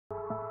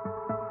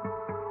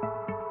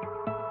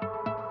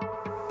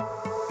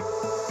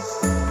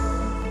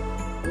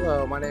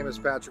So my name is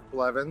Patrick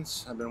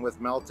Blevins. I've been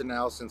with Melton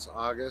now since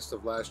August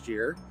of last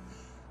year.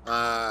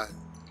 I've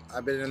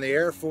been in the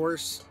Air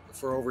Force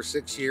for over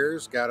 6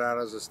 years, got out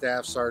as a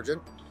staff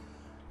sergeant.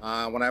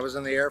 When I was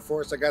in the Air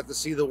Force, I got to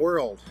see the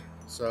world.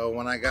 So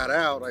when I got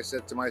out, I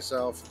said to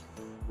myself,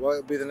 what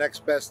would be the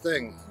next best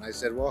thing? And I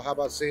said, well, how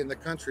about seeing the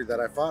country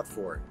that I fought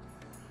for?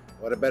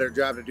 What a better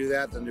job to do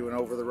that than do an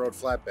over-the-road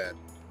flatbed.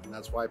 And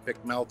that's why I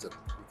picked Melton,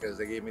 because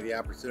they gave me the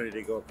opportunity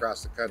to go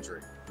across the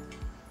country.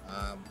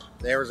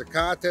 There was a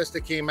contest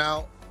that came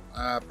out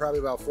probably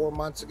about 4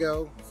 months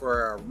ago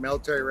for our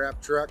military wrap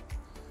truck,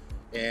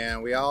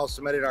 and we all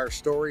submitted our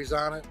stories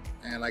on it,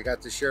 and I got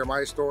to share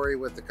my story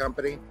with the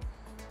company.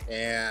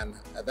 And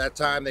at that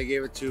time they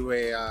gave it to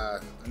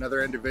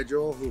another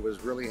individual who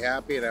was really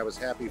happy, and I was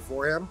happy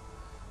for him.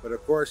 But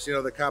of course, you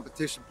know, the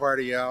competition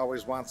party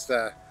always wants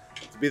to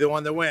be the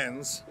one that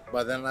wins.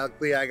 But then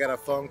luckily I got a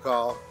phone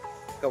call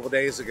a couple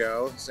days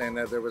ago saying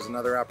that there was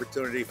another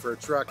opportunity for a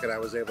truck, and I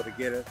was able to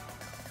get it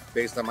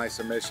based on my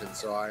submission.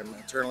 So I'm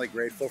eternally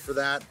grateful for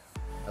that.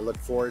 I look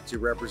forward to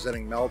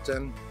representing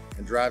Melton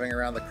and driving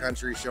around the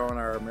country, showing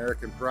our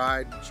American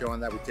pride, showing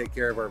that we take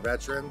care of our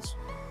veterans.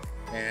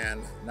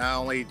 And not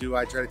only do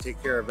I try to take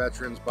care of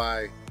veterans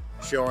by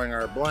showing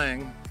our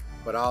bling,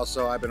 but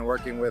also I've been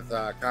working with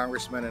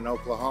congressmen in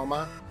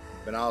Oklahoma,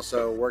 been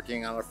also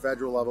working on a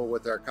federal level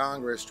with our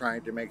Congress,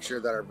 trying to make sure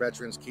that our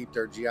veterans keep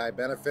their GI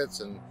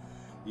benefits and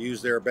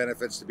use their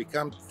benefits to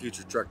become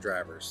future truck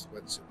drivers,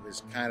 which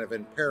is kind of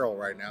in peril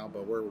right now,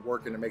 but we're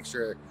working to make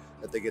sure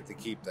that they get to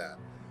keep that.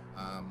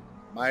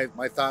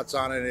 My thoughts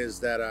on it is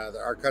that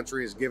our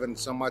country has given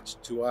so much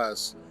to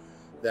us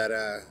that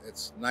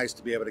it's nice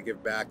to be able to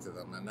give back to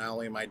them. And not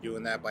only am I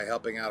doing that by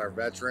helping out our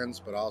veterans,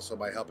 but also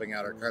by helping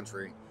out our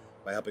country,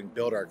 by helping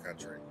build our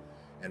country.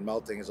 And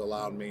Melton has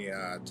allowed me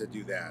to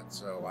do that.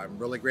 So I'm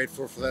really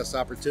grateful for this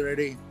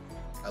opportunity.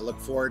 I look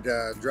forward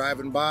to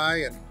driving by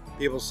and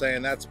people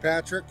saying that's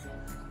Patrick,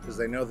 because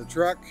they know the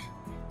truck.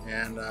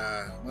 And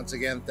once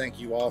again, thank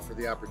you all for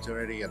the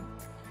opportunity. And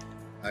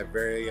I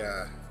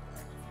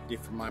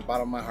from my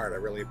bottom of my heart, I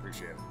really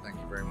appreciate it. Thank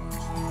you very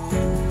much.